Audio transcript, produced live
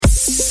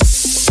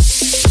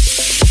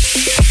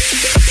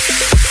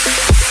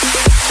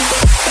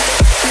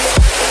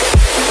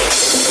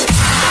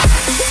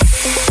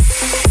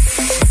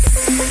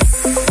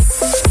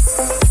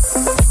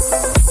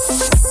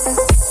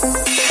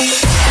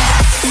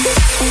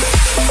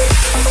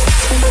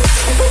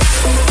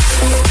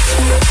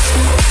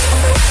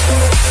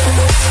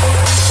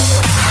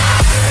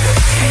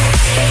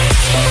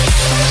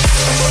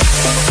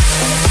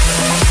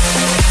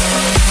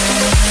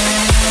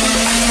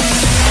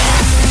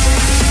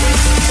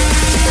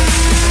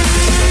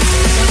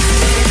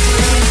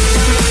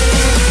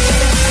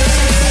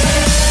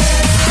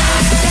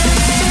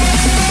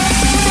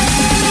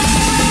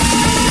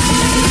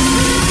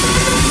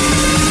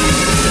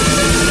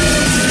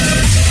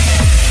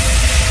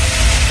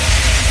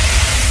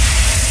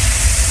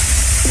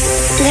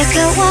Look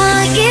at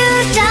what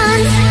you've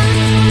done.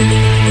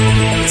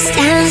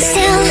 Stand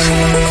still,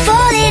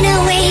 falling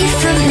away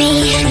from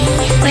me.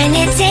 When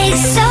it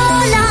takes so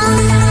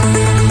long,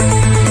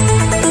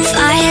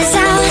 fire's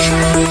out.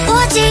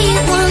 What do you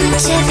want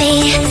to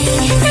be?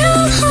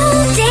 Now I'm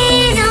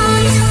holding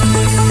on.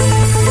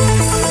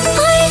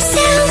 All you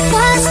said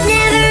was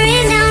never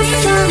enough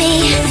for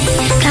me.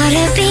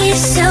 Gotta be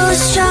so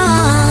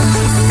strong.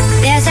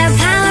 There's a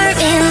power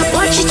in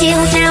what you do.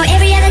 Now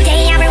every other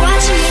day I'll be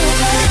watching you.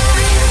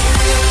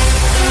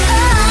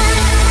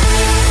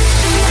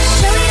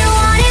 Show you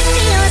what it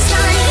feels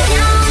like.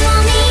 Now I'm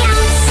on the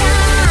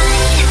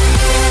outside.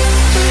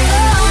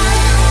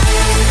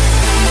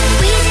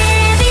 We did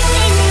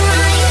everything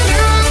right.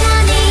 Now I'm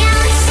on the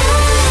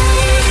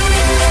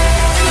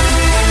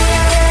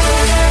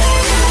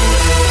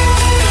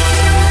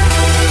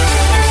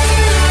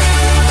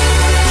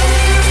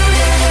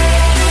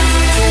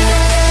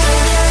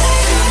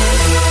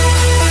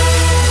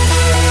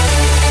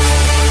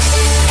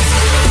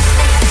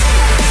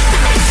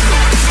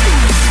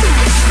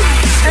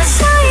I'll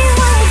show you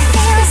what it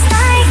feels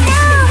like.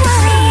 Now I'm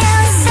on the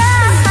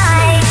outside.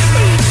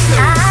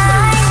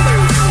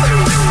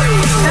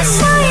 I'll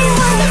show you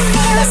what it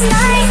feels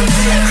like.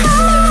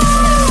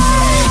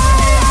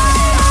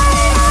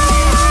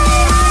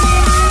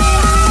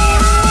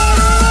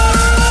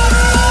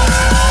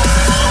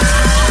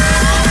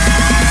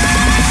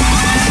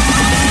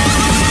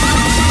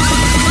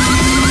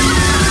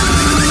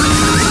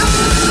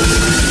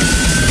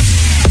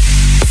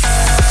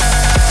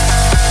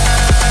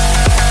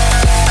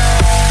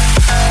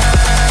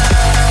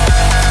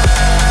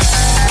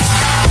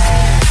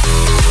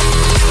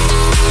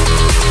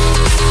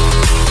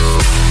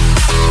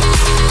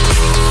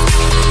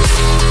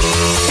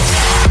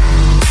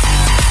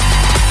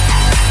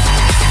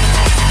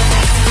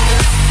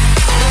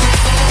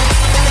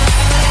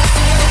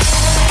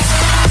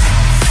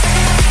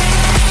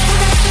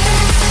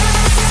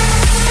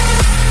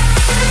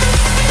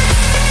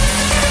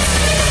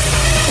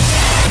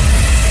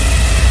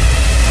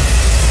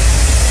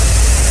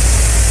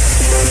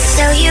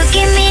 So you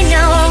give me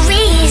no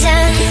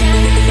reason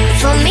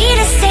for me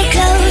to stay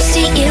close to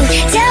you.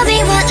 Tell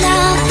me what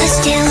love is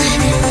still.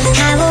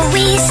 How are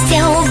we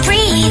still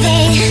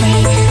breathing?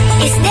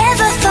 It's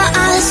never for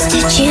us to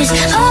choose.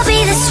 I'll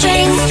be the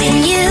strength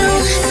in you.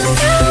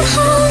 I'm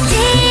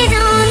holding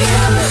on.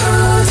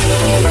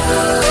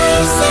 What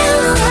you said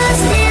was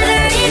never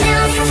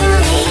enough for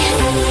me.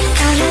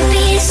 Gotta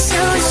be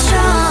so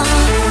strong.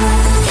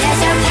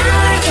 There's a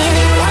power in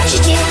what you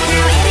do.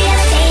 Now every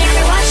other day I'll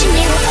be watching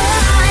you.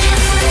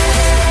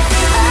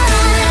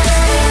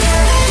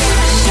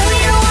 Show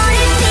you what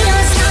it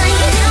feels like.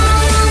 Now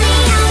I'm on the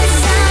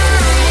outside.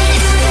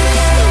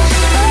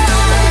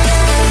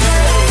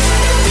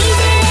 We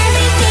did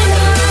everything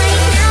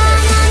right. Now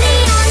I'm on the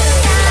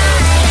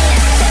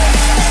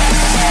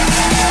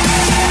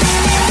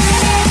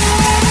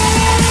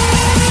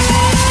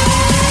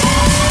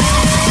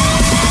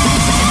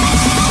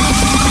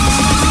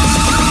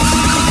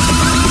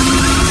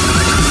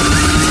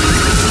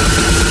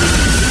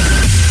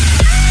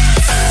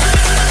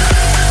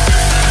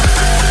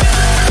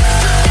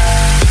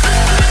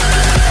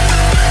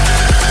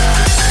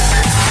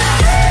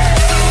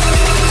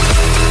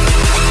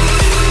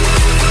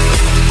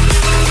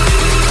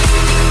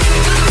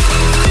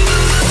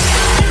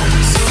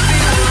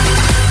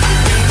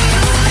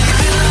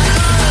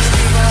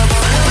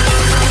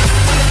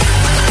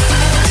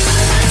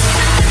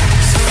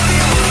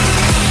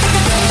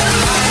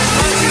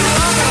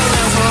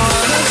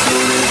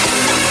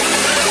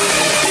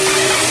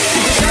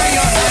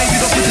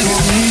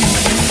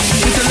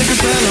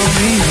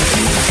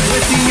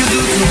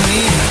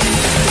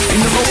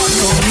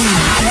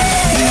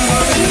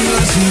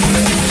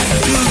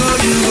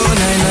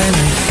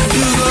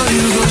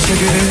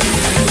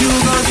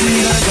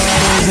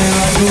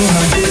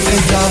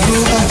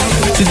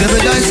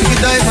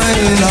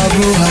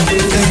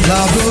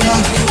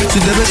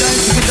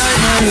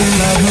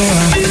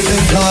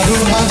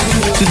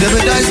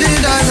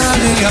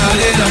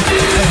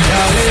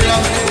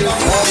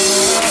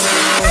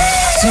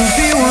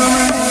Sophie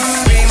woman,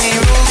 bring me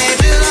room, me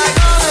feel like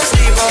I wanna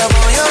sleep up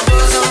on your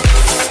bosom.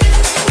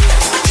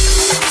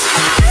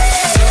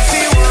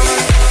 Sophie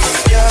woman,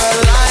 you're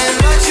lying,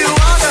 but you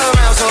walk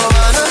around so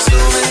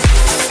unassuming.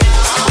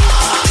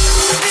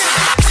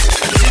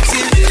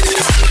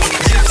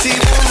 Gypsy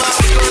woman,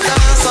 we go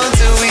dance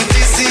until we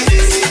dizzy.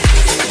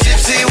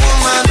 Gypsy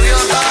woman, do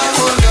your thing,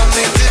 hold got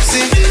me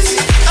tipsy.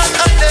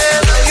 I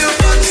never you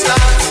run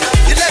star,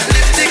 you let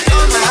lipstick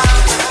on my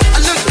heart. I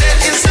look dead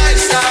inside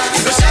the star.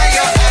 You go shine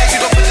your eye, you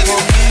go put it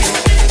on me.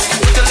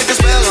 Put a little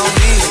spell on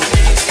me.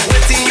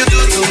 What thing you do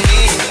to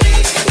me?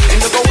 You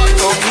no go walk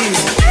on me.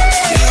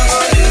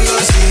 You go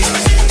see.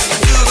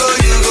 You go,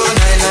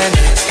 night, night,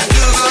 night.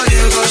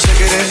 You go,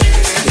 shake it.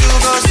 You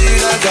go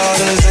see the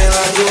daughters en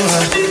la bruja,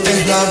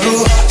 en la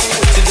bruja.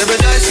 Si debe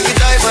die,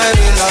 my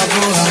en la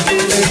bruja,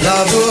 en la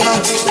bruja.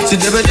 Si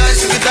debe die,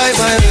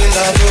 my en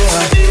la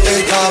bruja,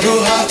 en la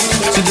bruja.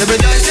 Si debe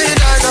die,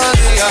 no,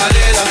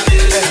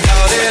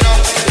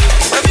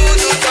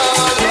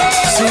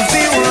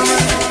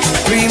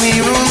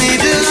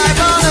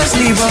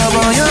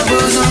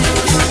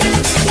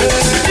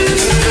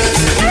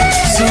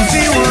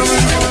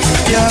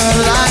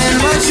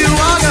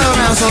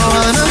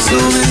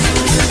 unassuming.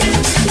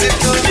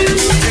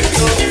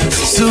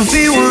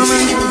 Sufi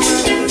woman,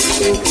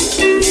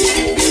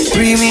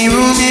 creamy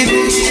roomie.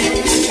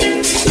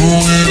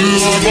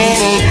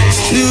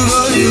 You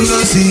go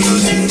see,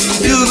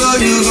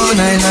 you go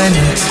 999.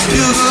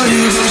 You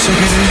go shake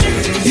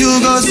it. You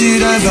go see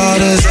that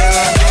goddess.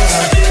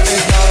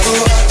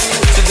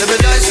 She never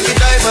dies, she could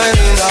die, my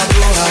linda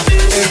bruja.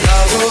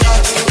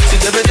 She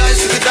never dies,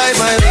 she could die,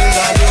 my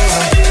linda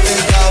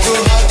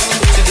bruja.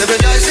 She never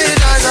dies, she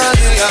dies, my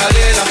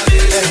linda.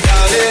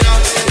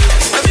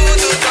 My food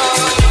is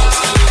gone.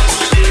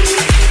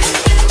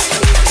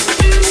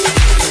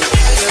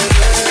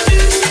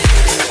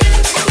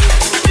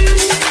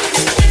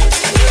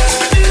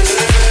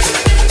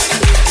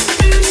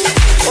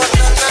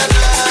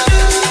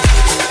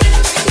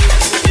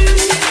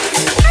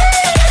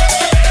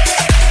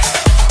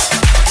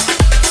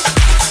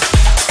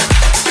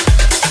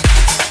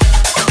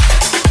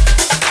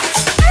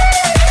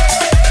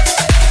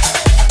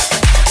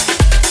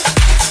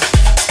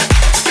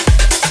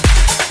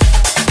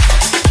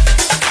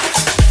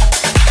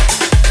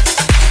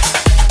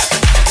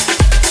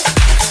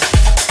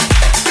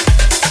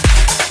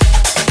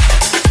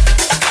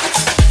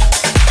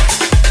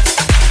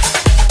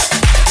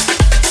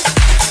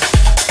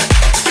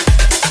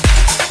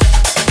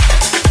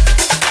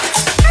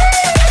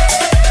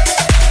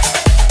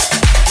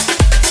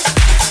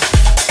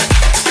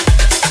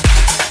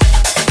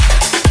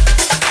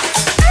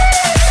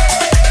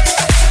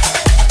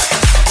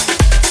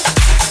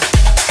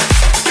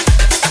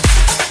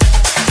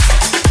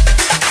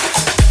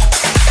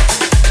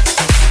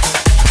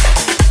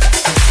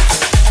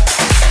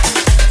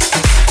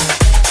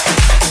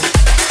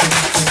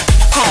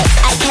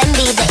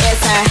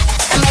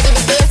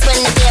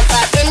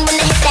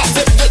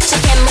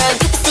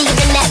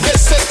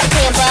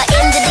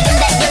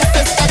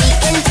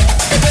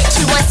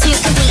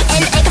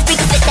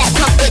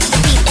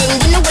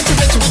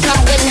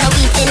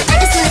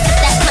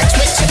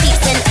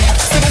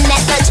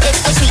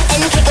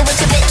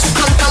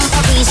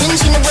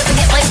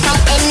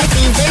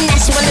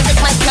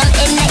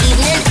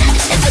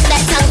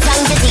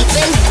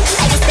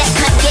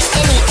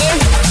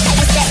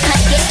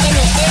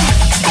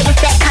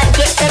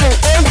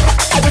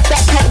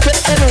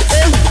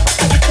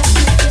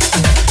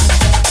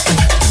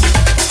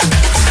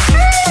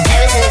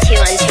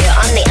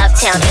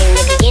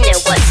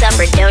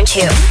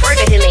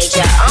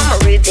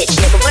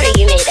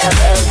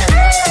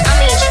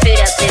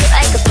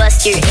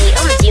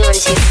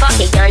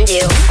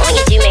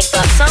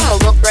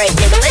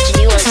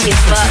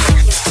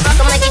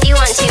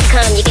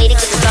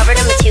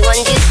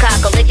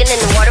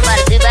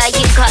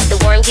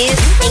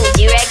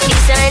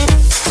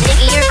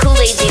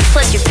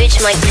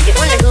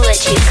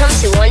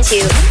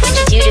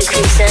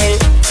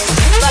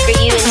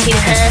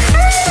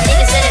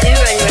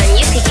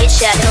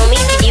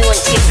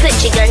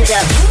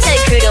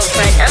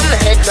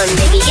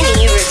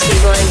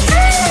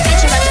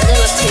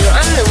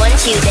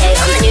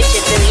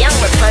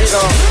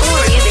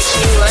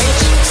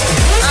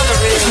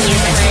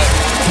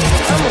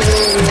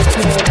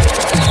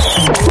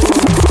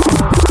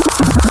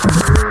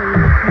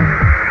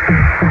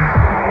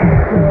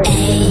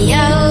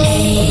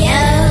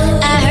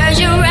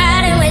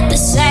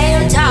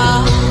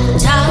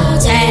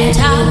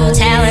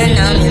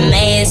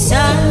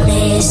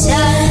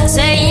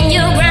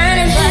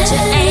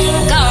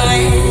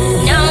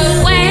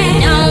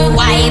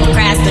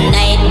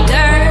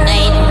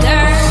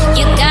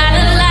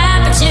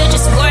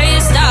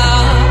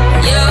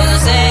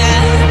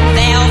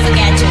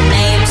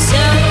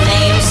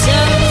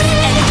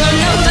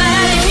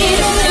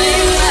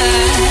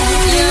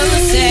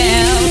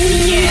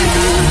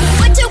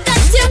 What you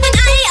got to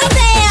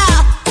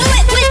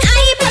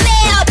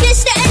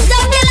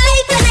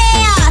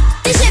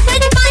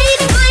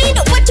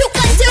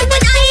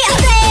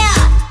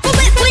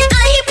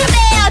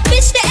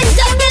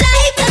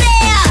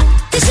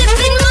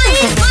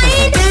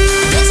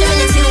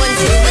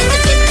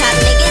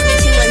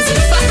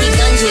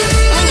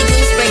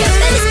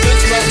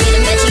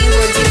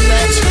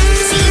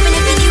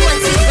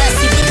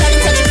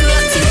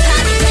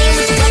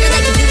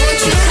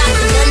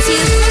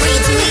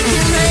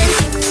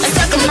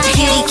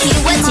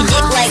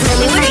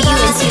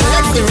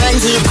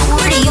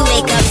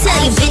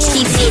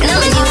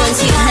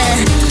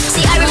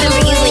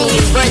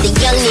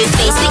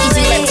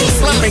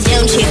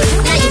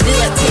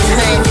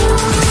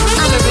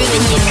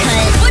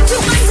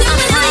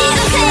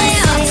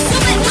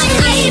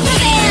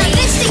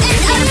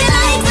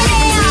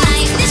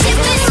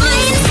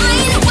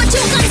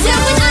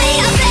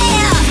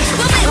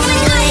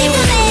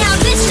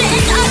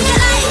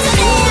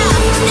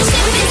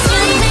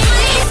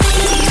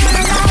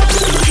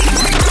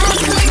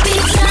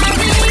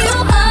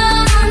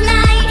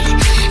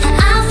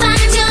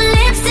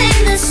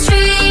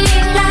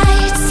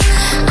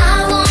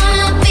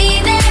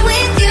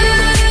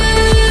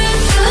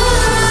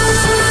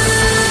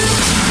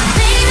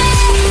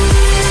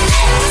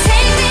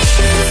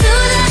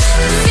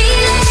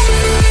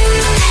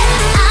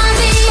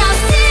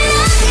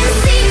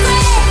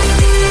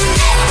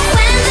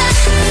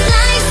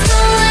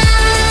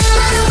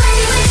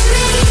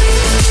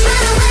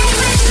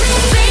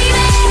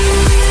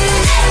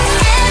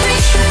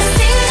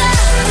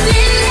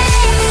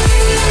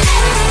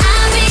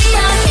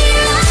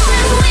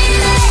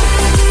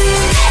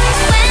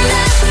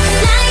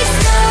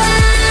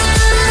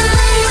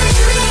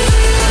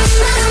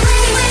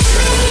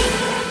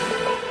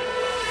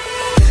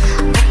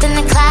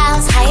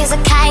as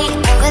a kite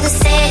over the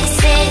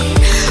city.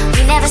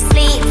 We never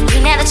sleep, we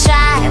never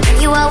try.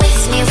 When you are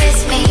with me,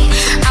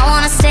 I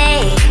wanna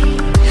stay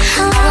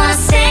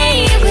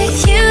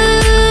with you.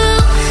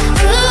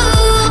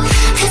 Ooh,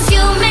 'cause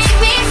you make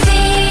me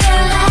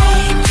feel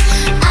like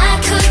I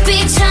could be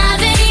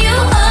driving you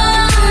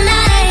all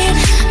night,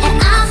 and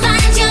I'll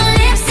find your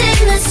lips in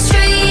the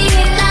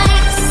street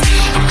lights,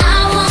 and I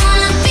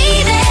wanna be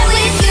there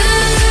with you.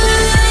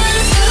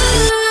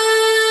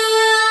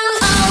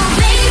 Oh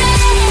baby,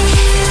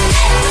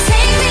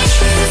 take me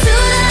to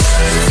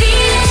the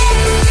feeling.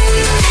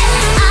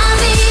 I'll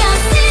be your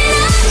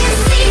sinner in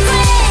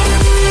secret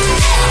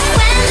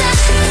when the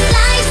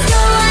lights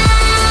go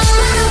out.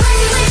 Run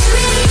away with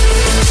me,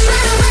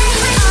 run away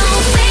with me. Oh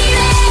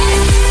baby,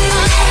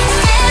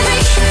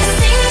 every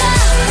single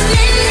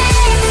minute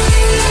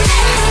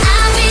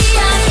I'll be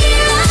your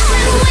hero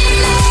and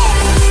win it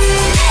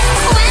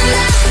when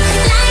the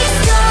lights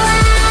go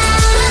out.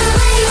 Run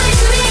away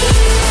with me,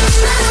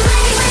 run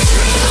away with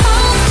me.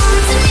 Hold on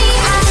to me,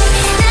 I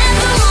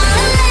never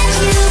wanna let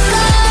you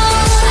go.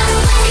 Run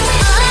away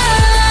with me,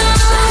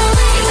 run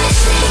away with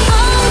me.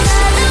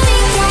 Over the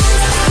weekend,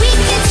 we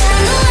can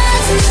turn the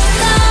world to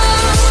gold.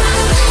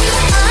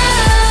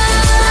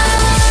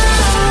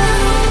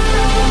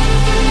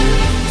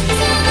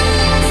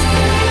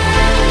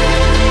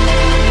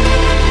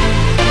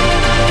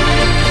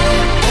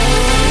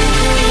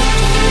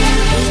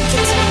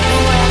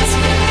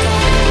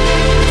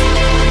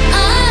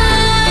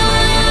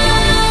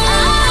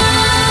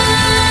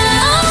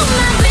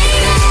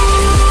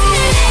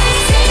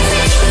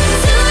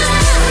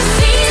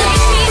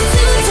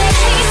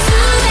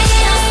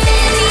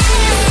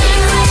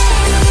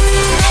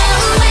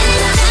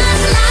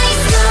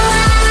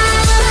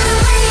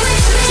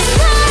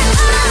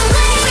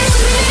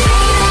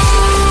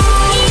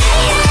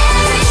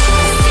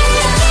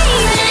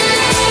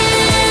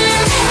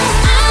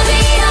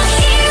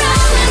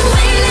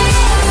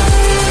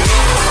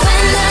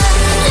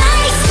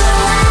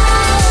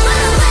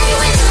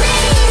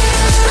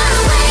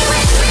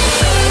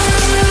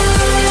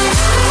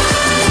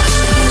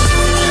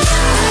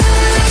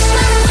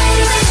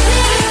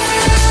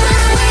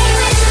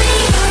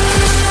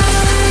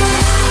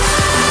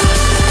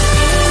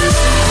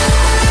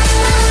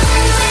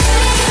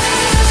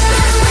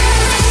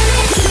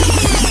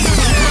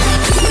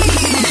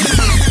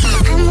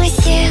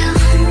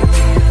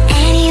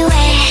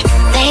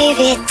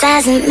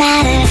 Doesn't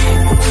matter.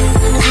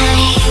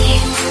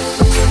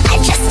 I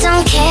just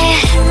don't care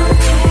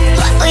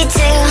what we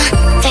do,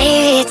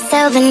 baby. It's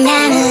so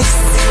bananas.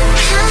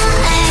 How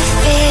I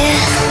feel,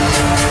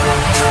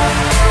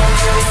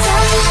 so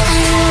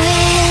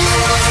unreal.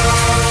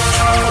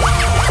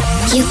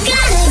 You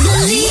gotta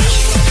believe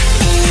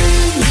in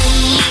me.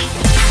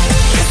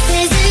 This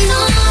isn't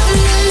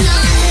normal,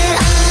 not at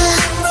all.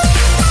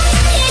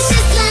 It's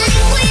just like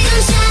we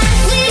don't try,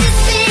 we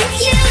just fit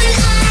you and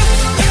I.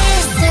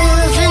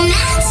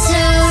 Supernatural.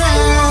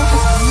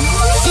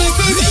 This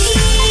is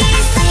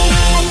easy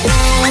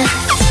love.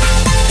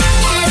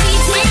 Every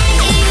day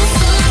you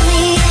fall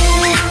me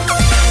in.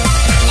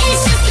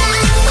 It's just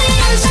like we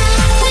don't try,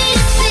 we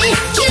just fit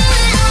you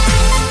and I.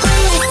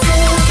 We're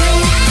supernatural.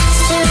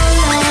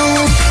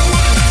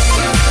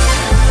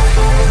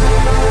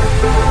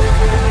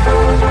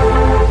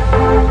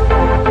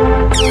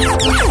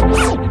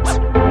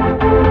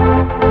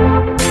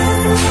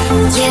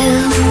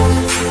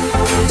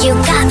 You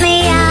got me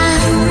on,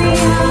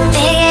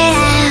 figured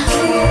out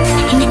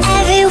in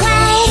every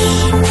way.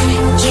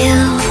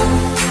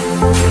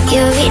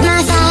 You read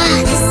my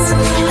thoughts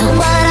and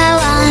what I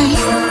want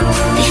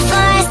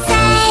before I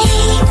say.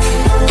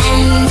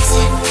 And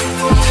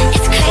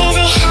it's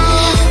crazy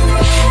how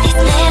these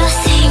little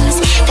things,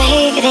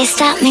 baby, they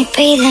stop me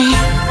breathing.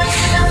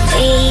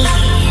 We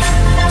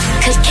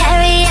could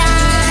carry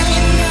on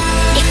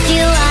if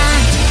you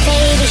want,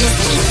 baby, just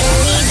keep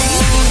believing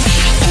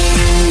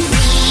in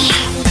me.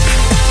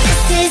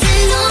 This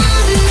isn't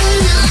normal,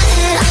 not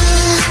at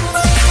all.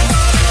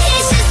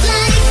 It's just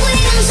like we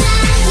don't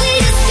try, we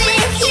just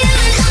fit you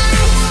and I.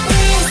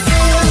 We're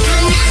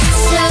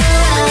supernatural.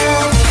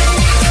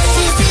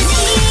 This is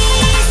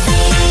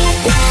easy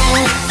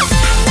love.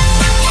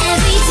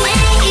 Every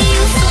day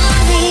you fall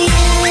me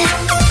in.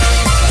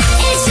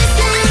 It's just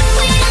like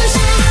we don't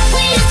try, we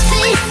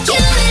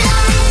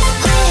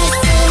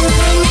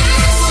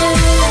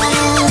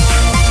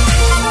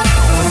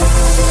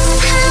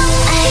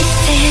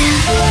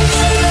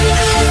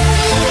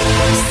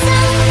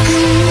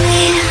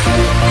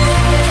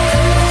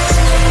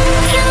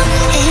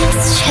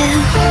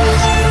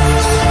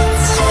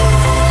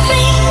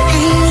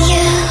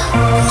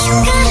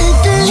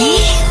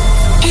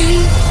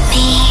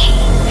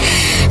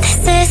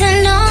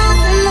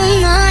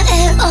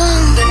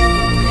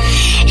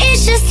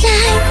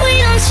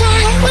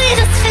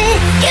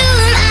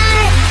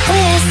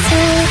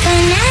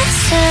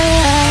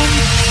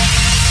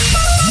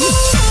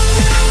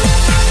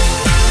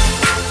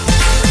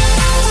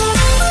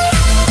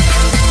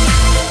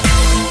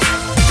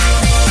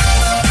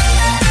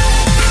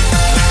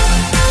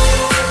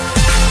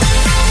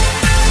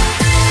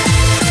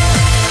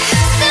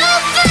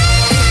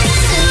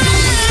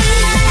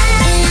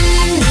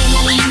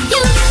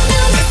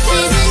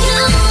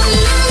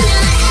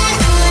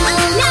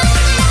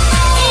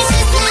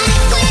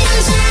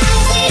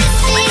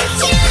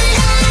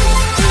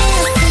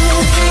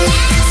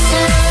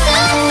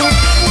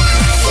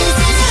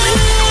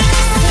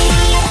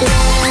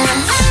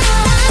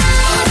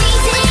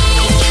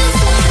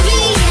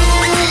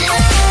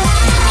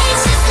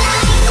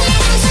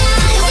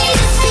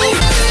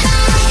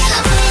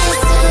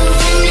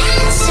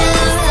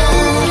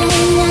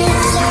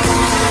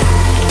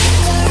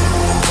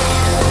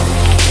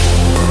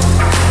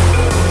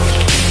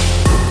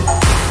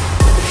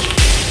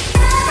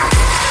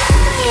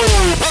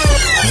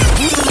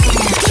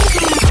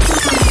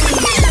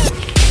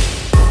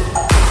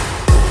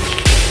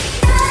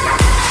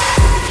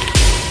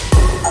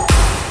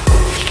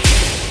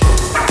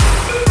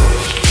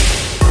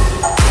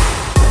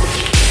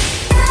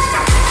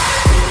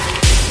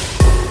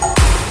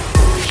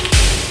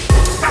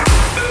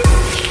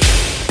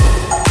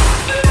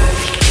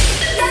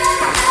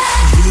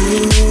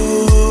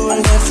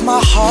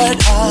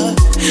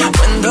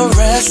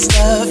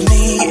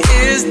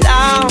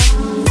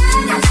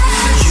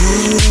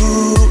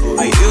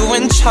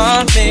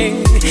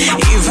charming,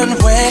 even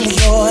when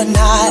you're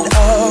not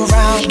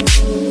around.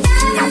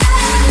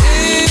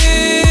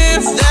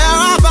 If there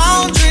are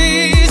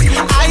boundaries,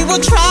 I will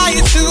try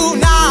to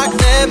knock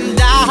them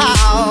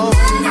down.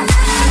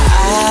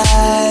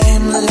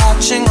 I'm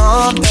latching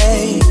on,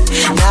 babe.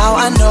 Now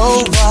I know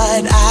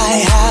what I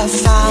have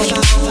found.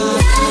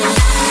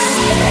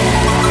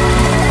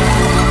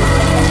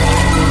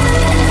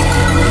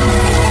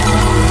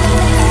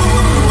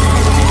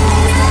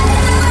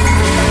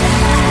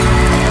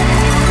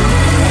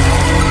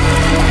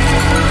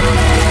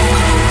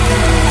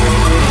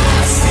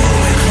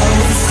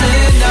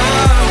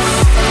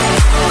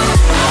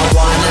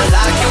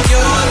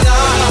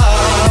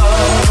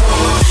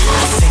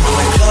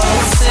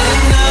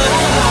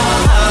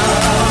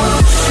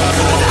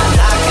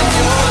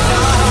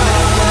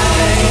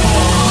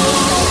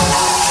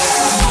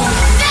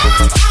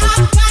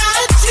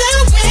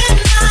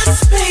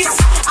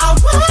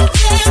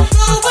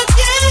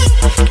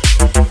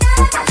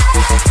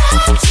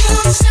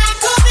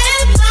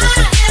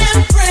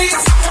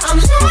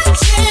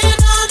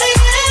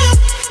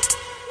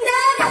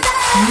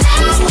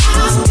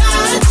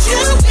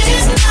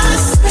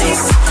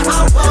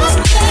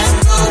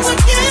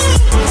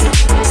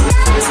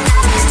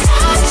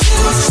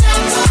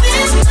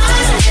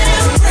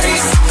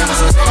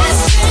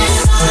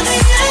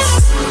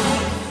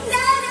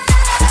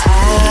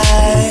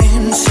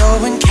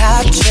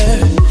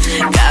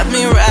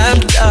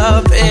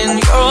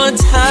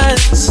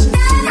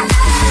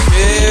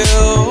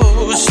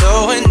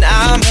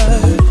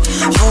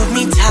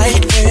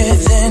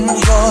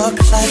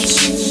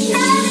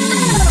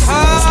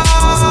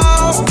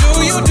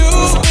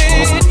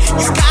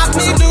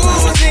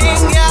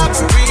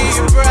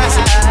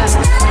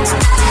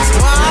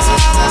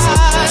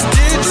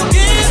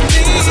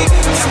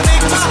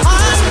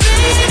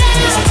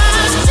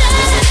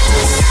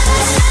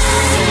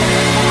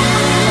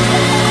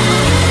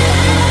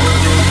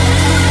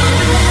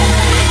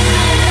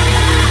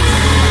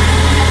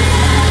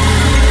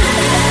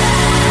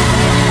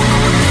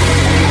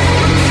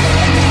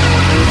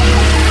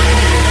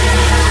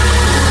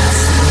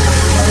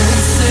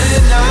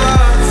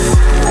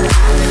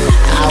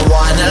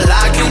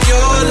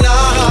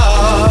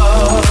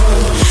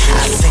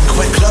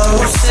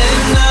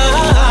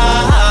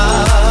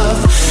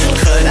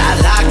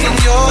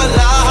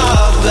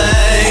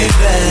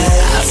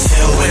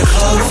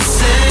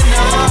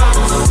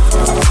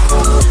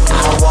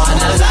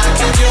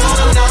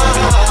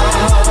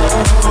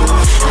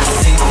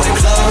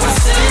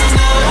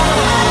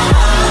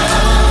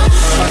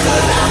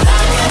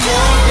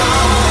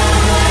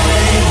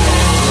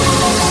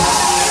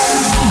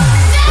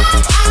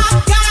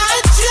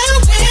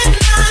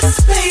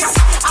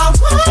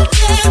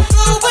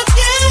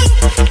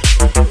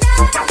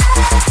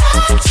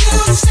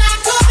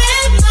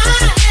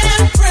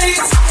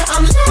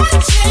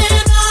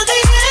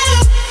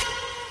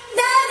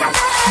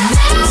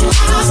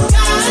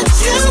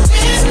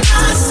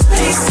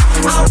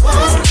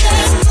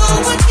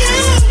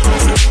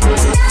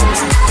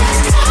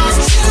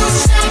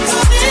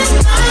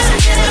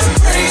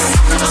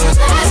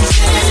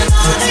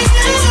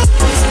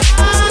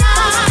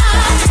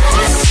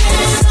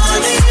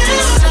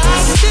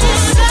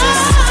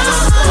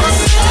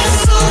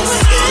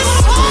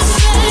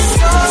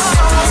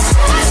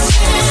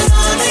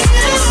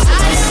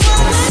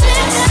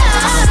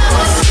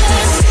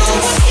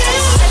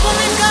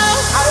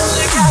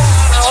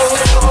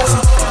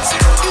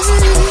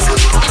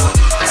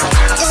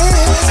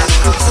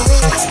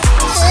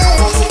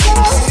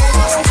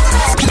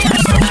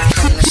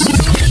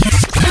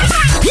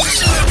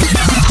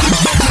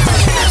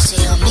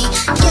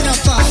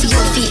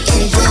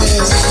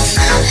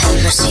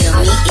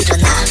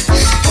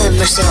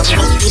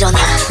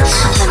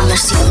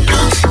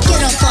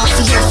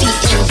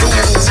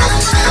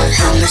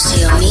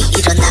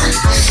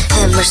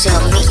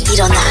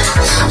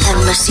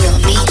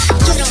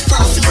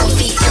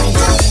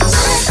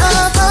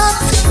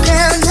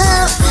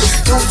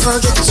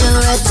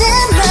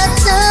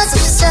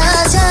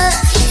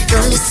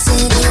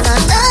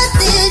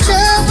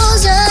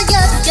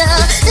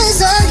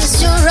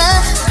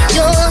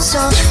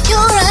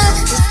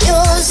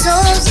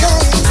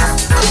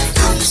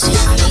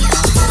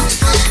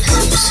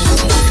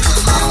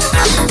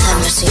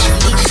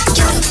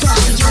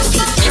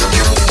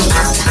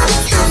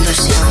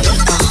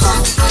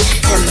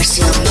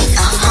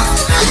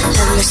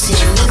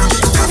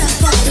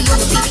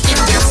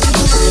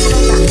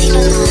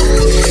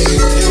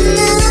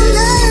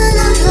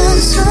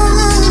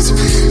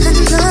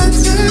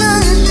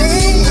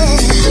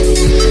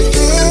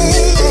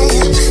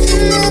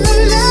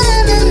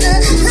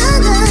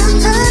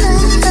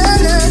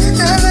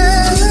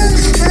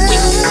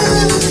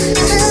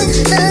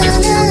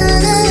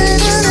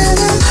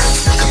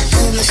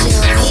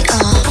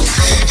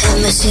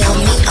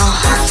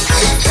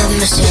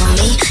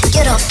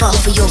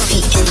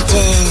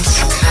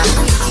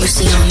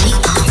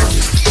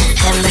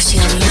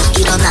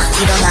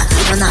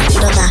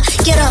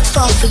 Get up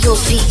up off of your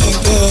feet and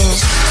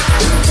dance.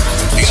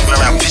 You used to run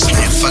around pissing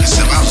on your fucking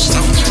self. I was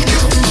stoned.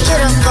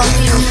 Get up off of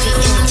your feet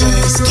and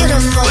dance. Get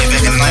up off. Way back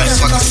in the night,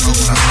 fucking fool.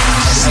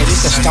 Hey,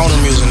 this is stoner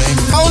music, man.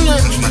 Stoner.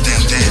 That's my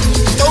damn dad.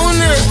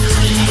 Stoner.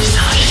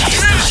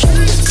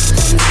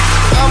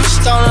 I'm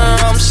stoner,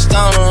 I'm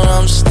stoner,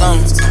 I'm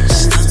stoner.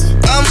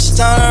 I'm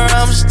stoner,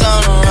 I'm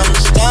stoner, I'm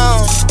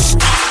stoner.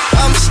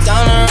 I'm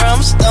stoner,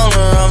 I'm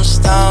stoner, I'm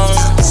stoner.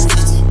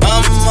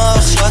 I'm a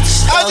motherfucking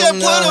stoner. I just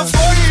put a 40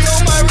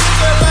 on my wrist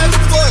just like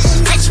a bus.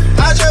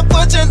 I just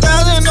put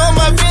 10,000 on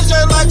my bitch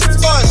just like a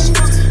bus.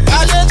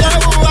 I just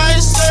drive a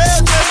white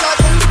cell just like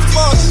a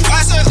boss. I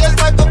said just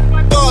like a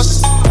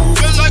boss.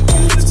 Just like a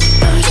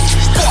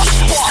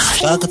boss.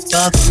 Fuck a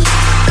thug.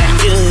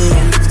 Yeah.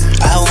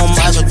 I want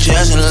Michael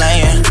Jackson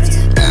laying.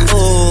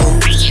 Ooh.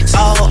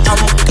 Oh,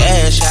 I'm a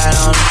cash out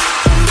on it.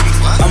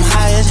 I'm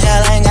high as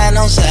hell, ain't got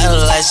no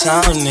satellites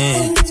on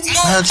it.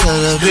 I tell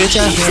the bitch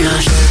I feel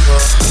like paper.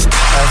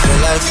 I feel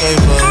like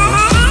paper.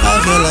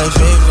 I feel like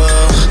paper.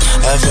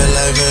 I feel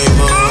like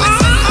paper.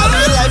 I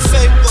feel like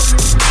paper.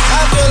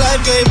 I feel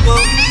like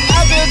paper.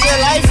 I feel just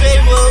like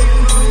paper.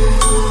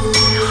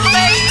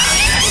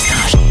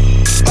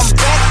 I'm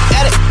back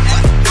at it.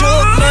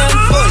 Drug man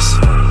voice.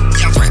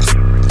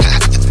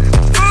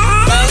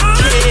 Bank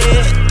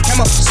kid.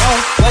 Hammer, song,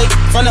 wait,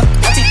 from the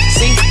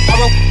RTC,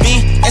 ROB,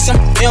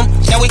 SMM,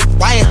 now we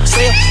wire,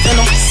 sell,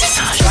 venom.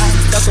 Slime,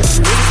 duckle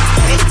with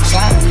it,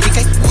 slime, DK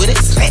with it,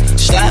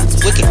 slime,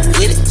 wicked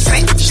with it,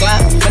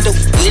 slime, window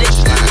with it,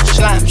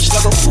 slime,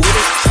 sluggle with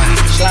it,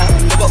 slime,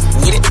 double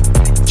with it,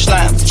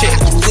 slime, check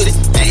with it.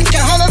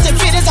 Got hundreds and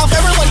fifties off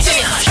everyone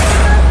ticket.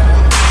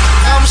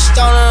 I'm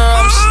stoner,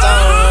 I'm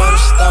stoner, I'm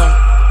stoner.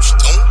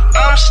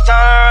 I'm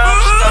stoner,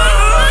 I'm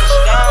stoner, I'm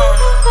stoner.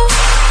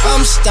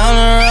 I'm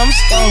stoner, I'm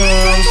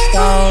stoner, I'm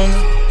stoner.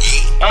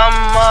 I'm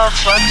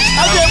motherfucking.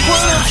 I just put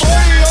a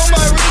 40 on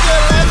my wrist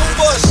just like a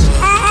bus.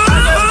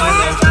 I just put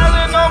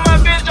 10,000 on my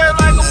bitch just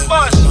like a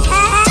bus.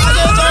 I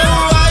just turn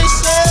a white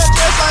cell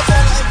just like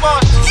a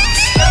boss.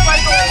 Just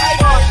like a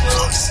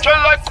boss. Just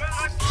like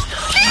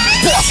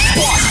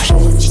boss.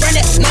 Run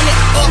that money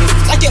up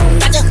like you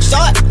about to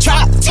start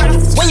trap.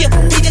 When you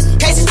beat this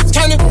cases,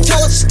 turn it to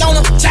a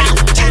stoner child.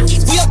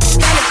 We up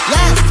down the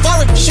line,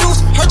 foreign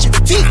shoes, hurt your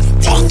feet.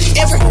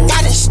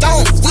 Everybody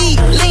stone, we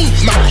lean,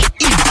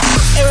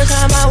 every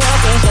time I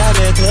walk inside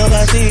that club,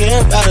 I see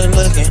everybody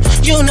looking.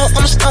 You know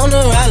I'm a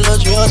stoner, I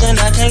love drugs and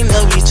I can't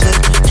love you too.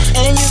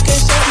 And you can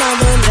suck my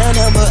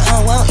banana, but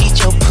I won't eat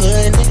your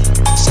pudding.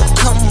 So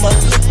come a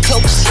little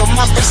closer,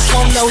 my breasts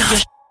won't know you.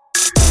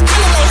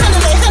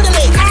 Handle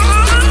it.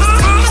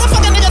 How the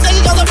fuck a nigga say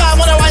you don't survive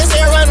when I ride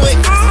and run with?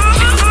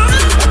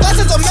 My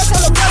glass is a mess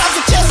from the blood off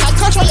your chest. I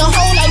control your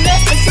whole like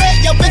neck and fret.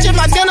 Your bitch in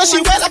my dinner,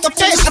 she wet like a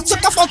fish. I took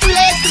off on 3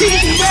 legs, teeth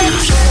and red.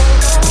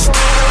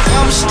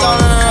 I'm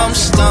stoner, I'm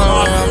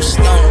stoner, I'm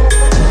stoner.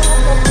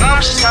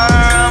 I'm stoner,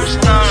 I'm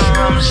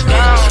stoner, I'm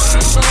stoner.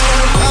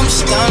 I'm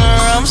stoner,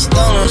 I'm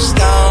stoner,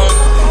 stoner.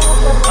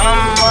 I'm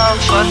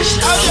motherfucking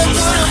stoner. I just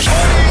put a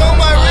 40 on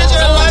my wrist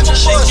just like a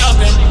bus.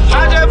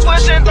 I just put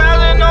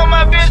 10,000 on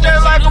my bitch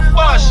just like a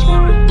boss.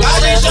 I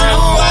just turn a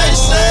white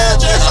cell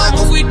just like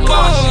a weak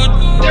boss.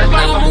 Just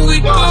like a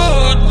weak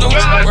boss. Don't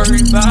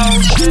worry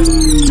about shit.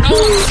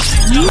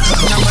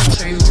 I'ma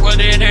tell you what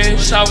it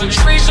is. I was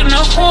raised in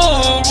a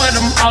hole where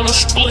them hollow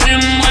splitting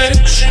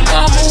legs.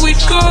 Mama, we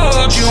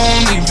good, you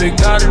don't even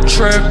gotta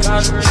trip.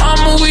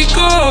 Mama, we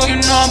good,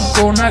 you know I'm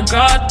grown, I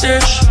got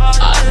this.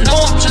 I know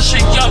I'm just a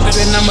youngin',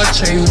 and I'ma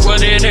tell you what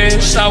it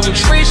is. I was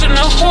raised in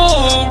a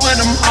hole where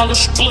them hollow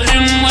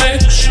splitting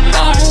legs.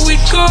 Mama, we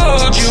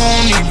good, you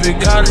don't even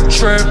gotta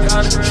trip.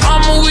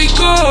 Mama, we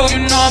good,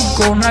 you know I'm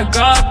grown, I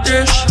got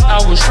this.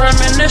 I was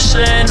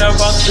reminiscing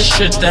about the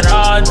shit that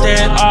I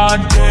did.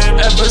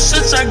 Ever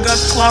since I got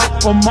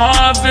clout for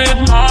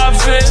Marvin,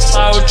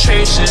 clout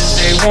chasing,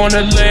 they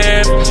wanna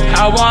live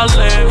how I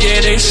live.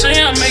 Yeah, they say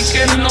I'm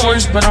making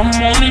noise, but I'm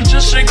only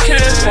just a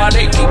kid. Why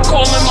they keep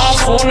calling my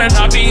phone and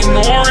I be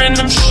ignoring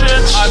them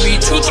shits? I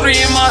be 2-3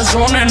 in my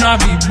zone and I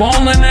be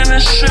ballin' in the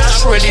shit.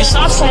 Swear these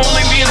stops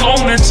only be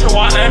long until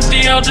I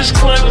empty out this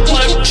clip.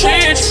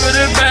 Change for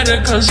the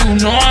better, cause you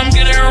know I'm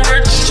getting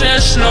rich.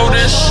 Just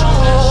notice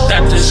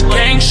that this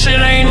gang shit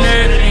ain't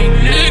it.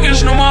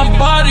 Niggas know my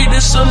body,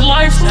 this a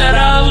life that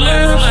I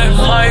live.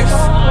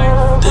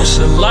 This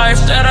a life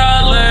that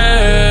I live.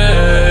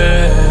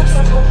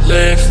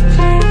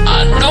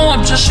 I know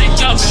I'm just a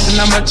youngin',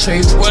 and I'ma tell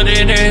you what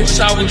it is.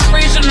 I was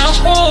raised in a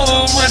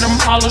hole where them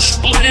hollow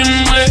splitting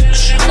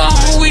legs.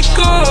 Mama, we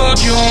good,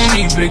 you don't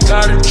even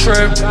gotta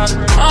trip.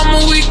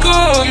 Mama, we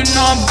good, you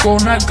know I'm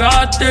grown, I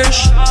got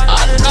this.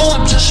 I know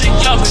I'm just a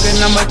youngin', and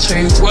I'ma tell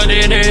you what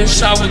it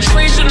is. I was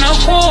raised in a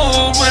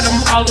hole where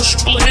them hollow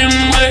splitting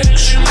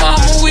legs.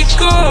 Mama, we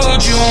good,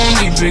 you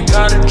don't even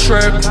gotta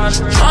trip.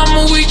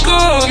 Mama, we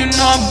good, you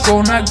know I'm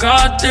grown, I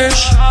got this.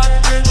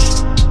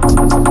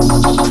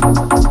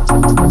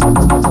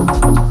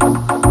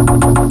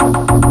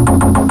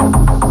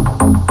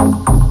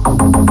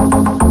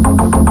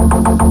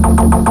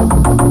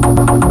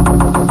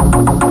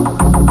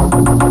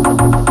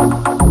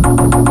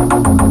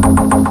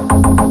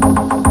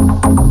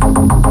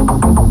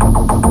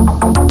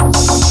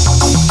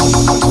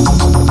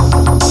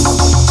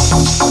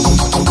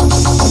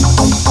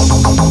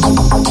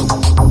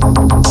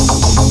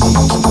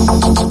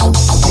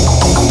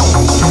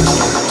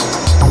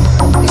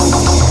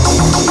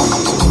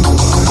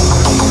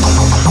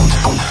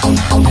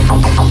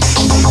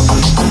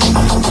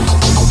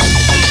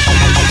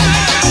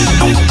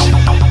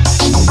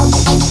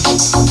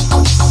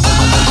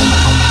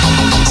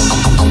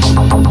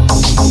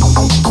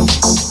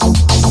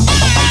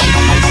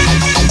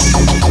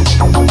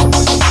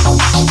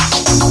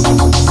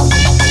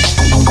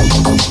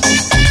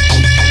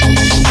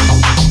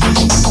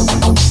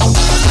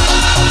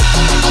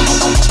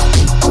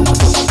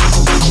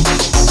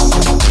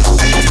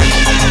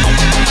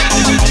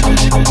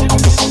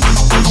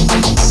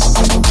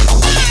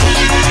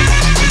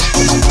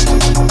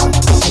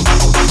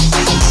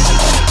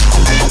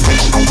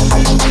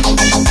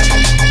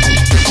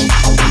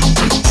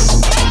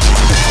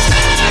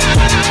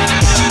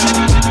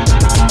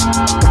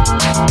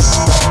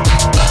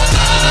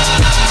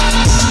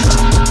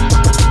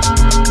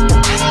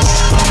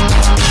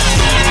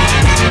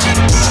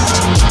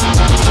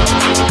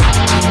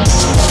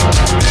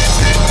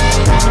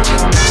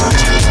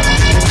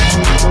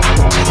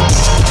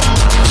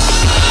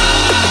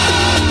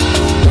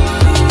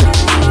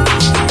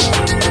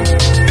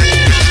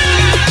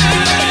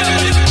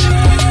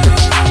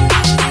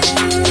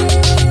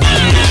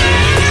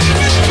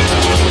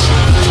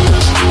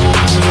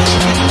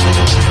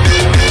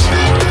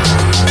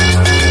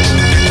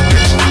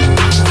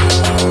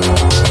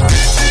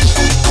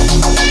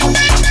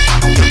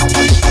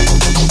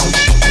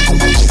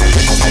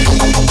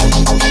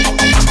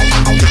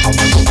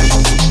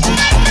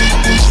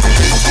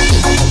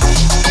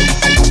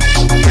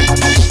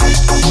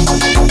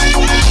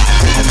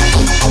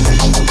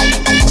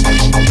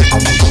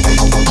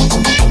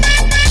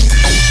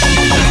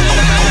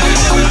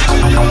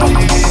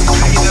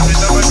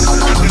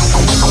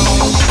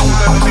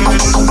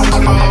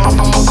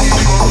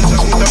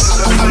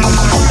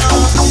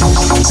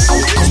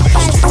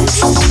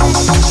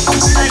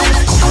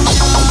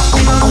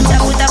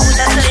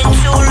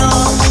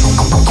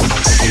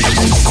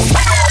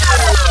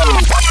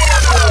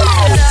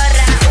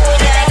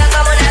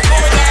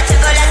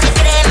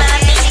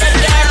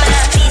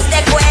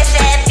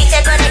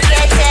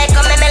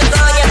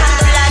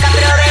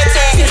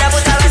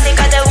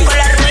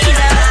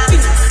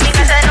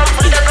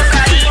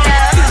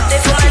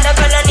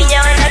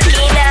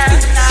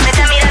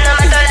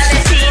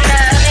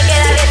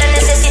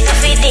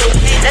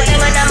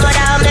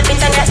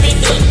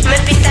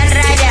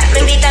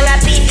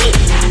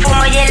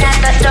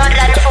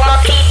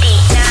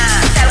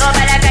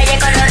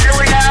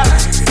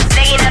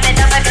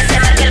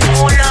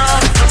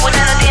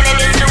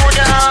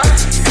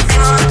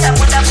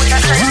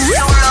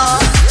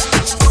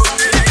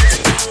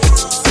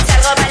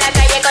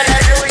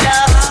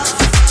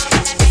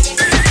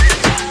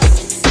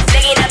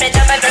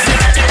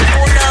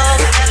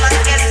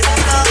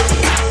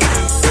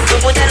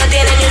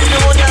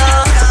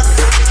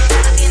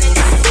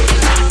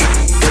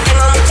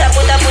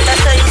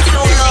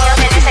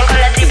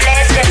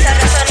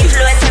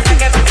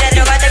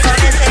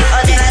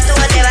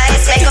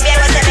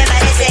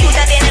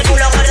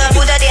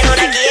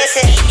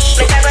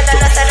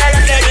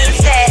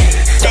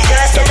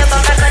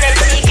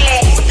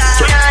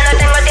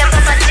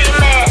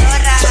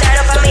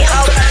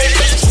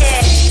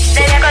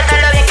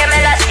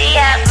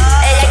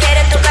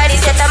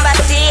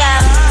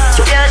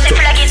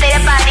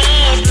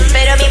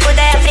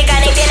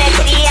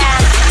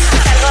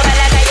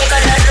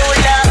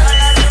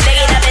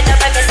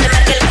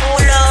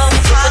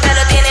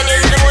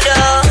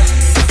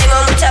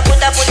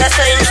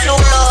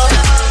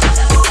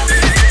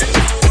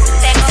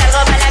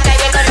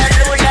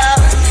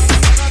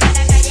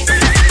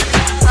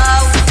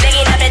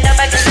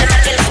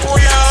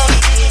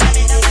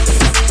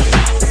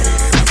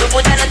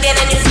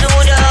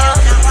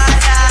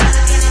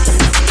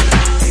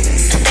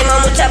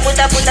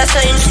 puta,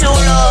 soy un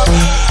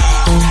chulo.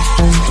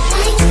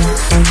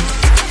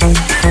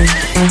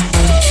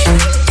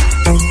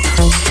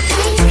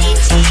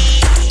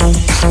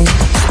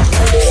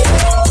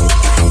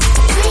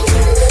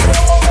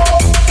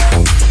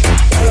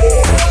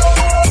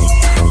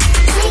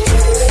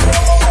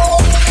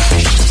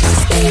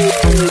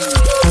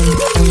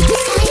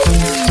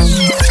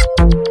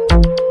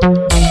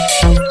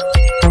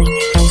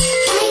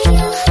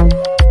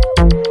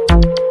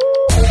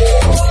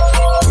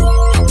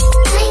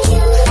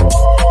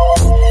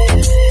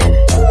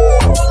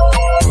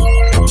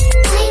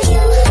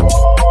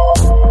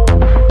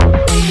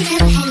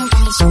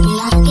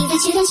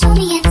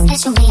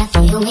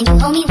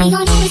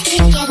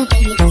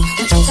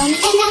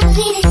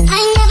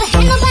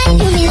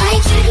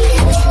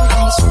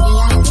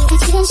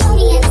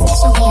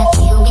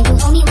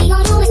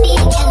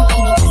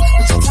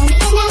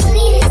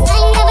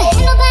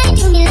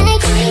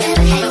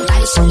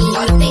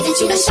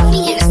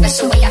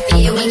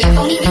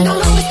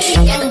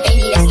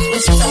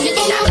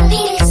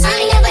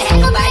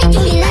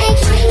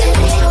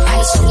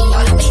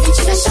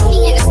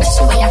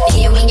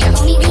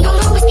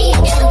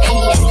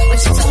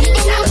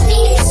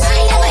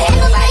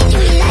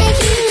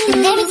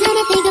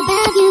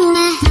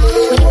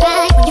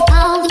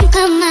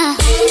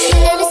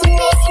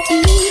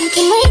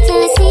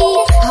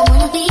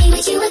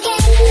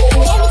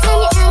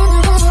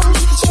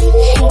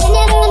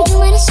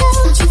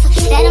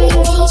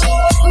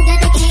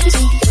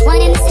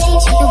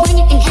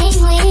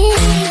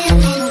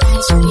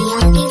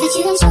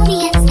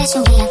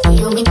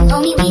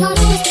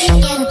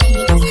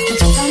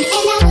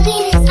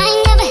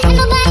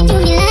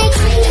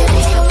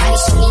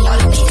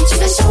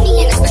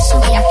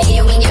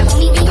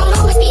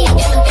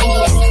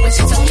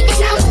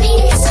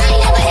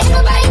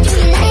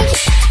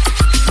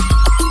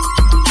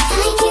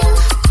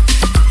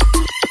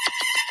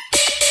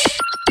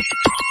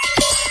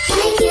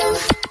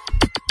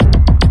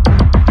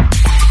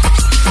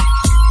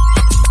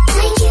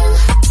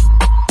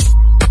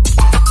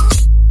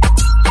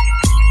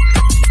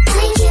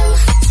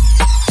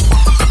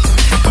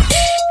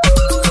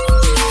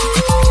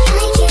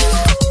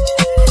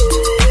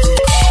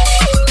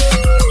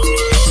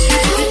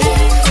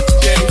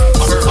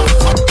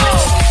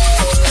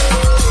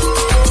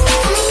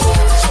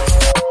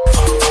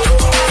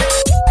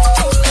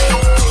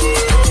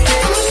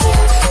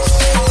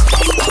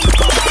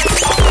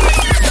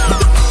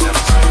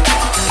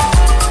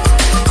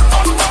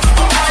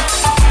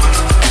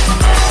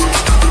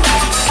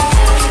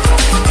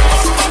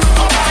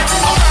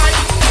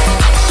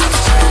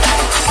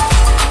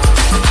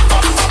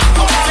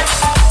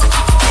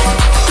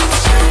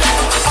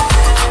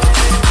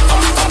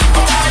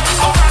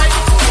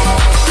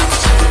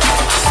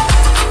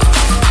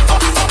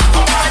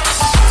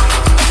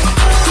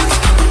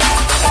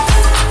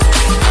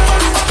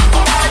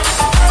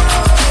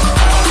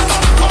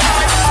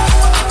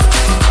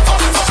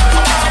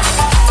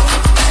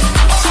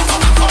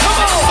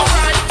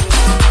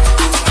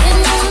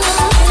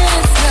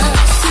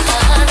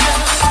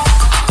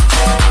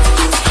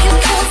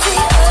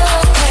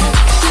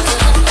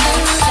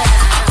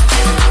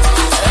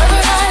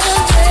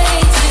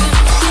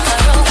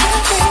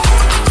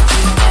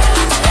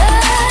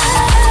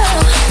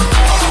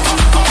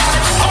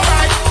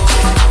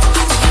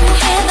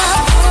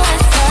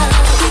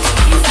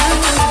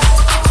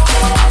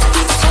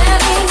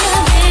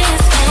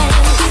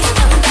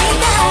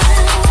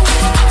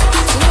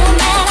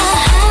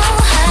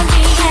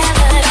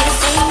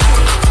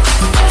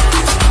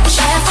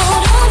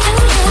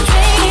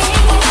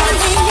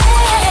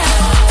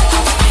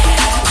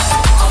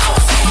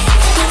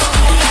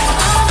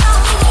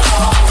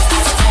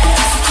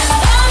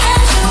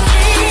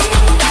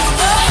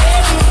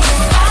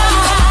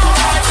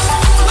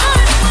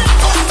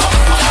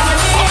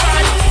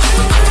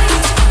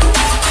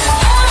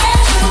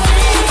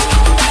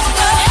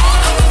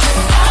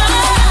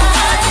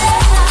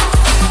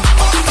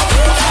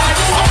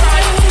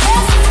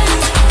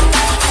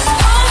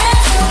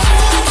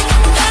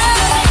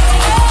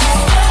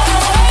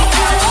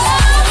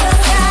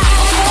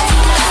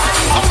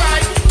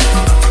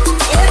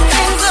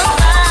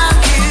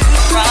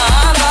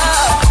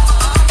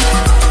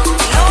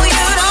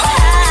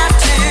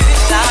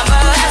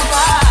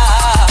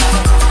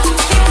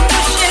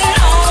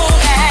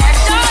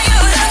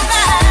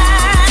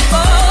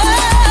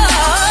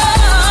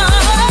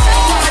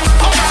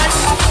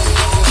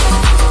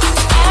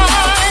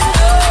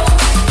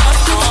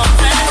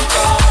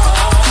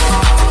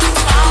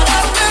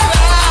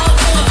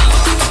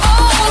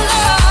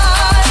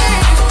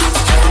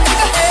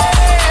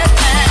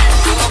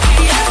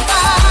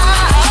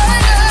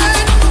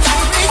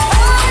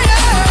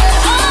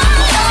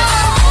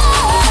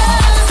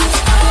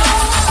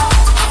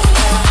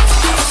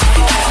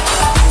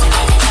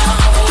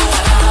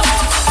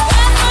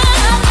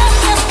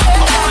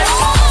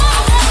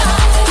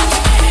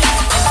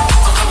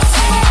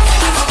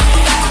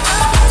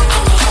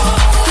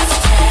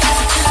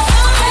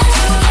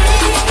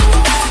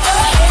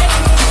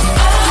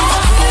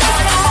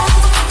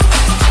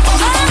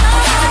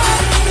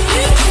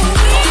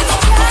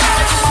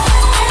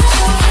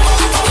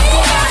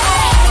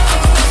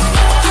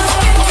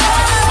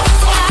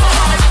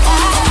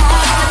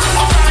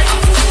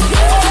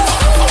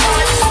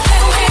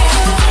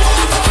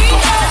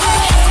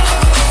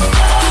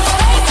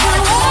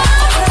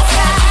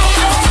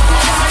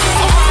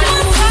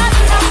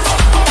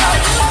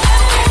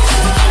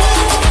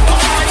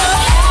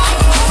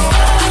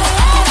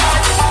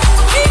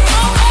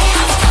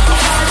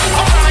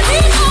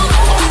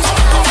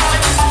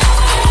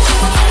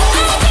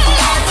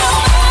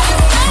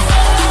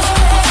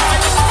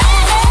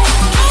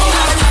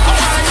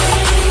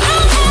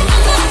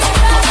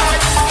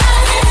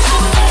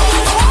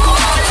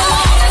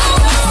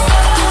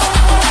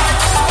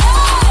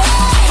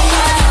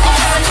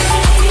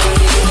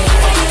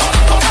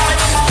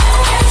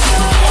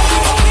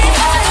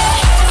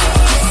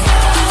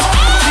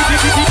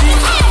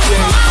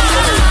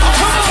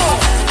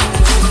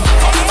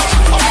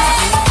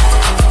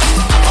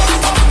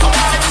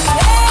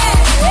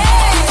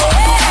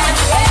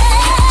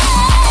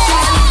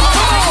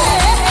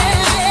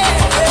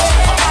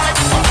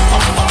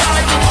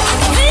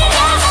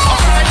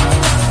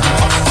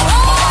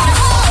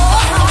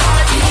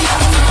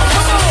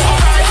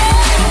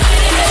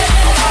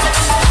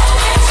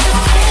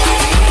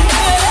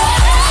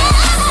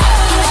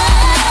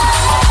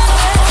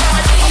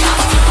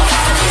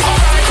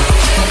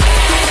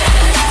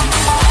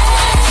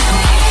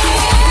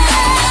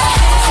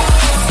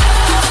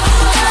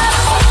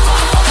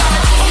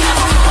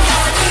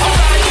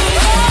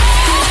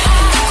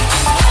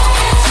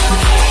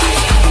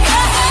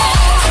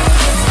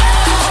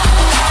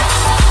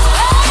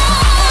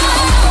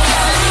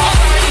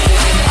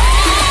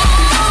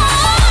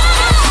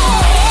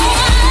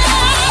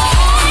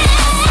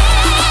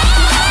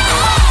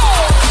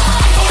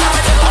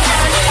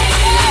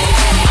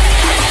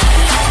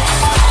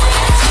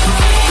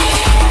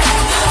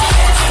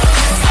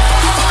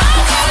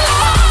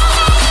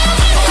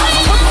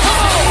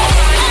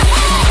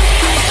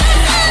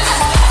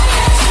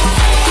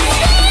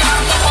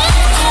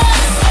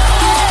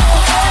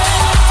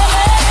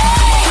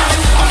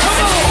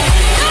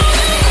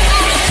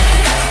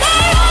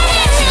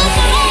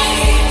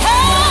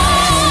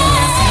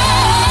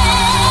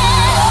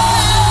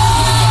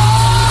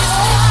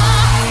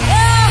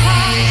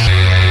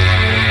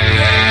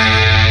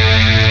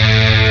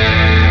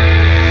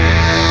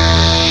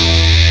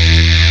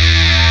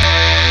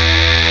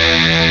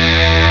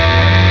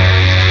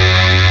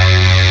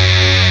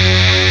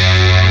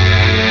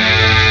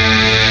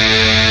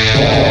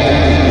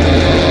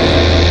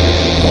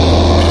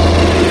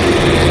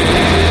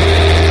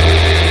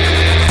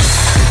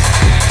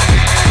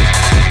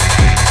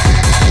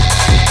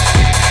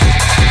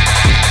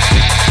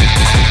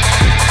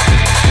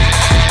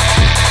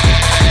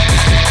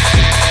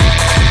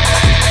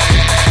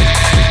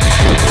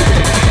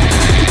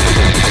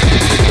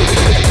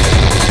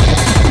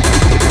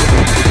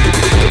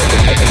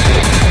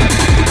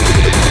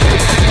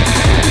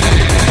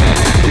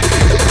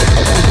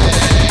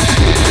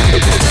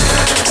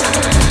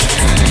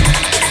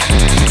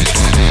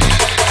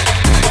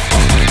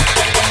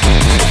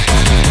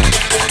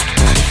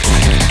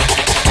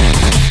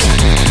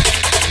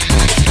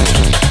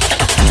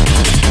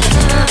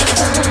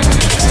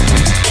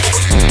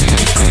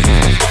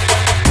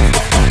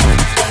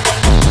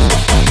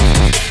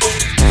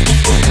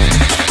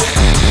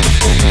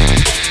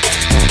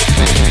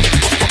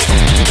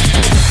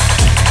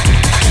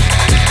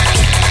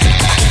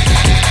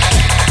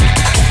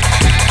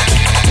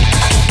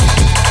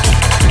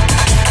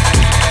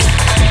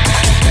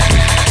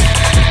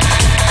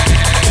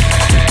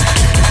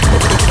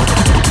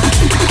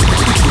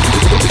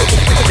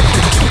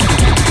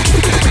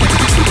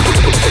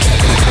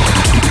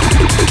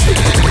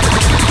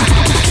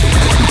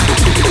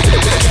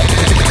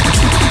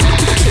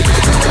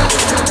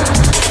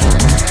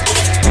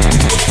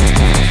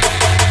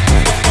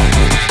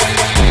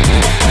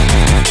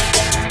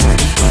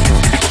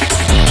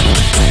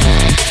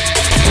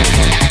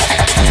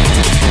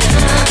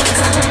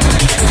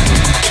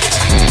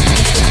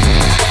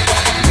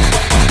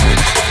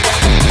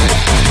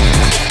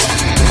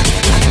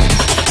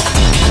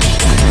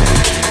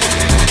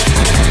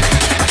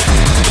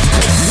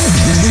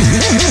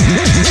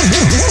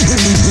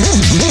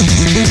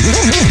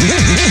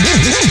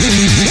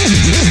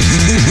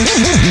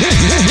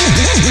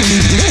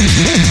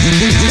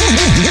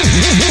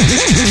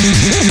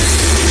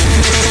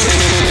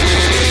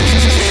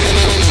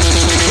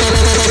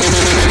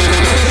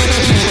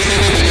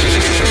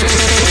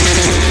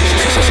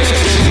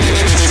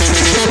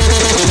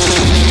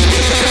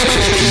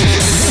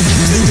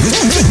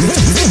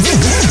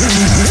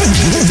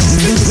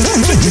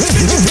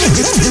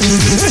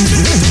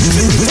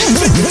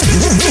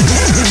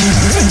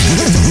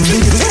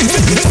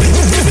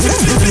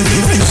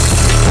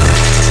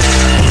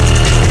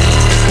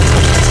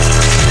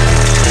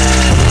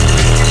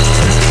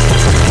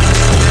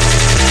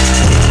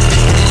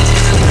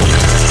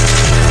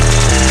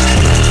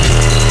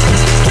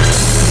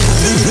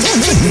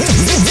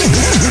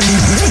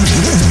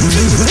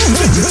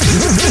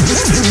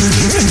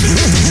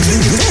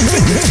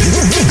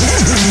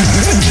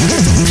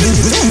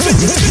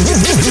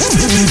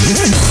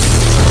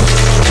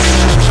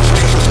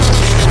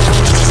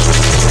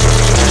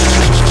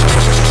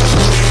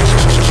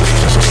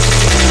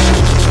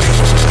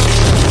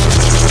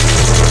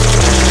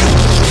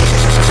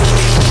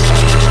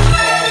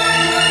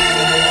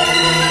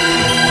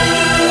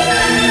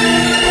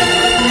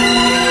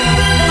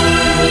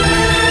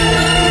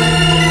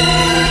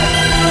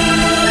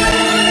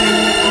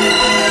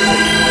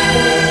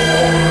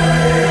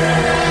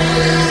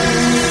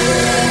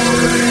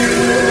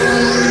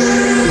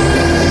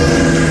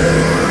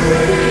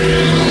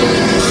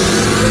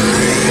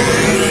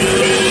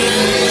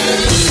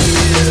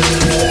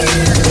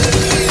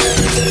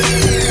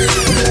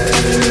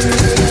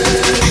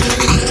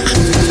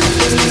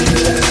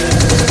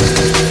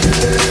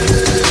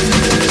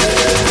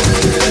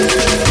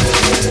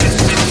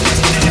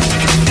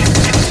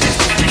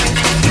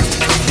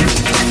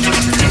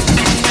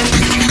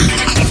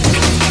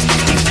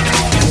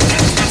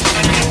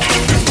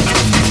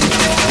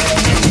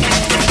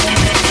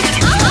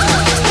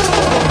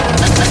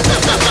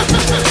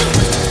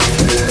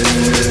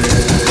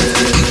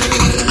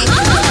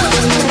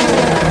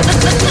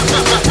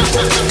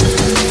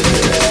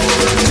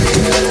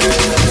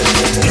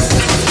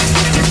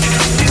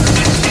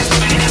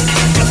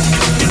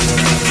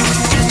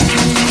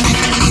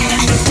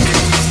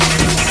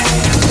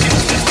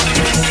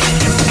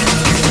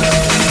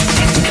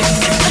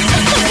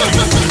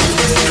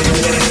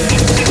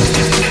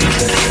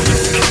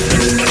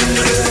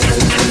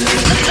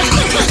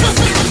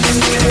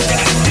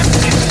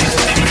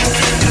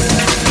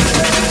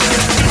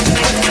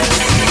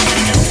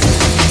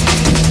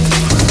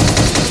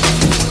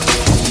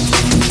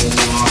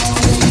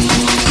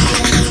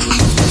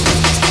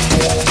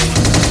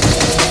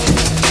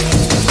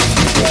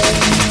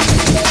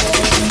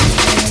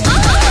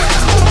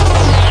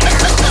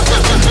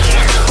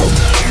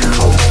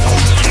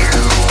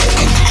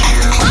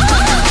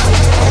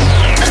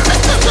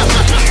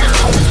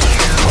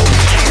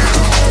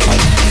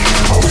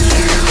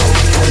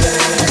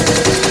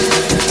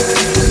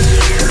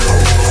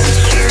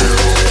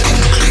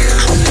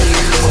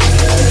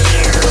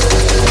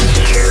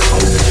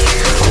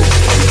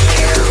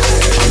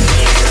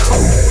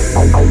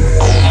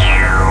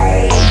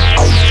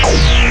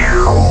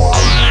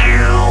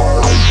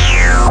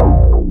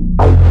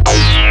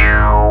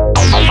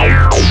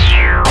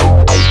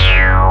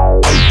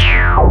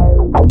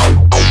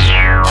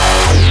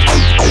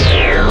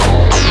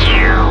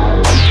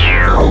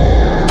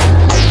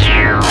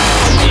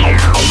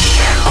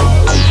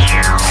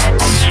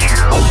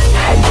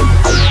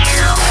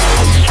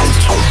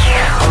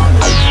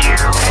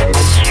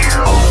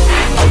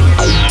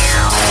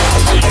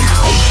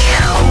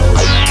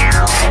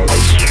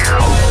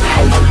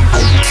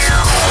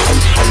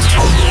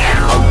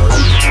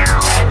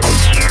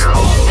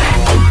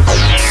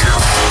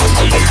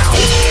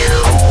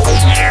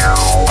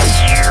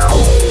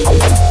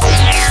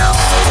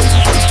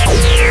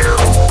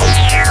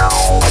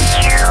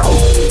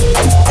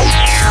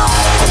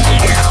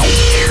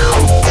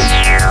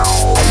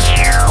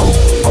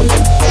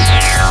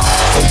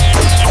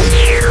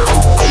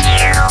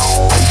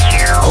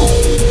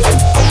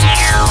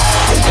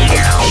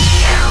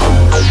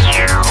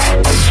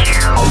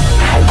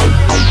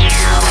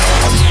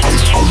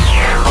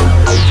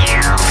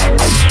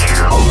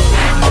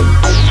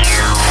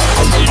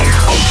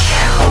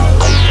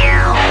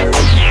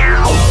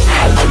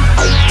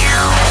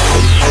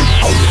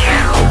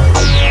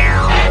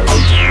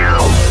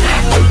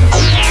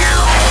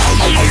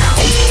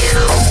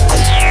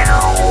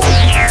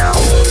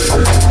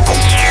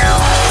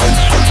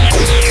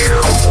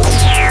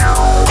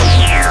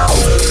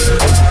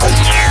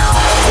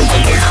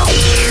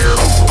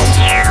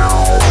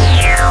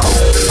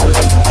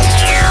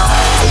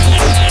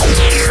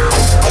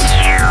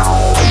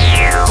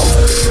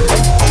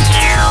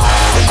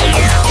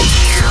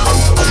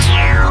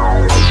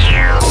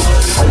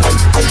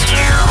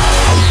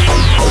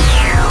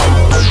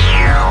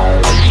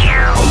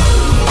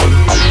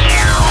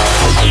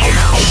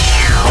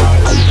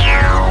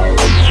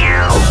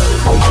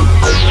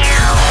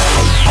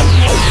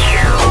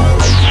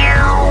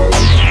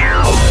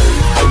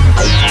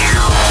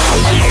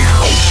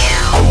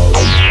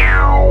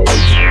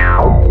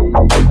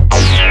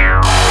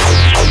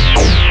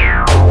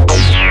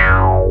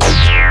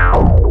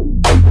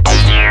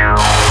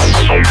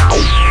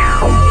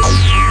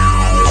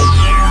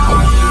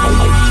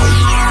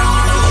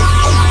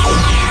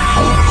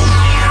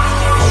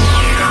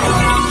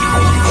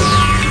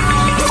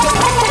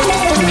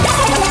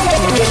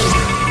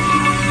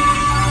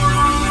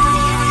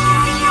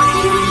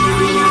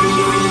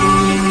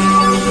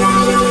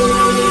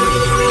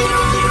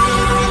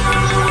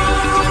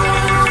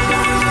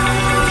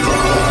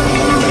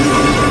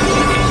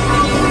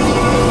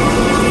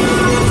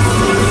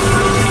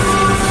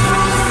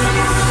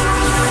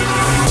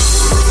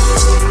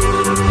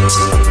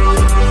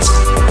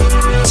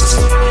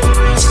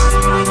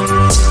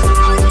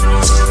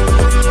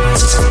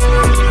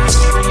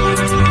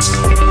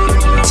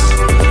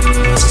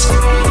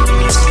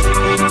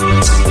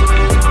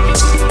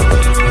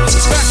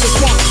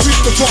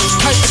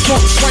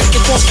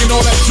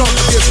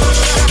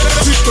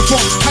 Sweep the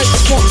funk, hype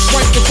the funk,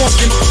 swipe the funk,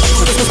 and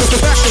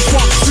back the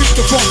funk, sweep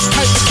the funk,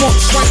 hype the funk,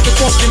 swipe the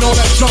funk, and all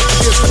that junk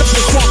is the funk,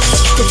 the funk,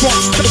 the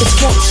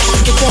funk,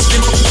 the funk,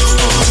 and back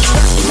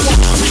the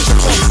funk, sweep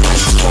the funk,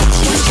 hype the funk,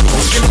 swipe the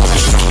funk, and all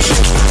that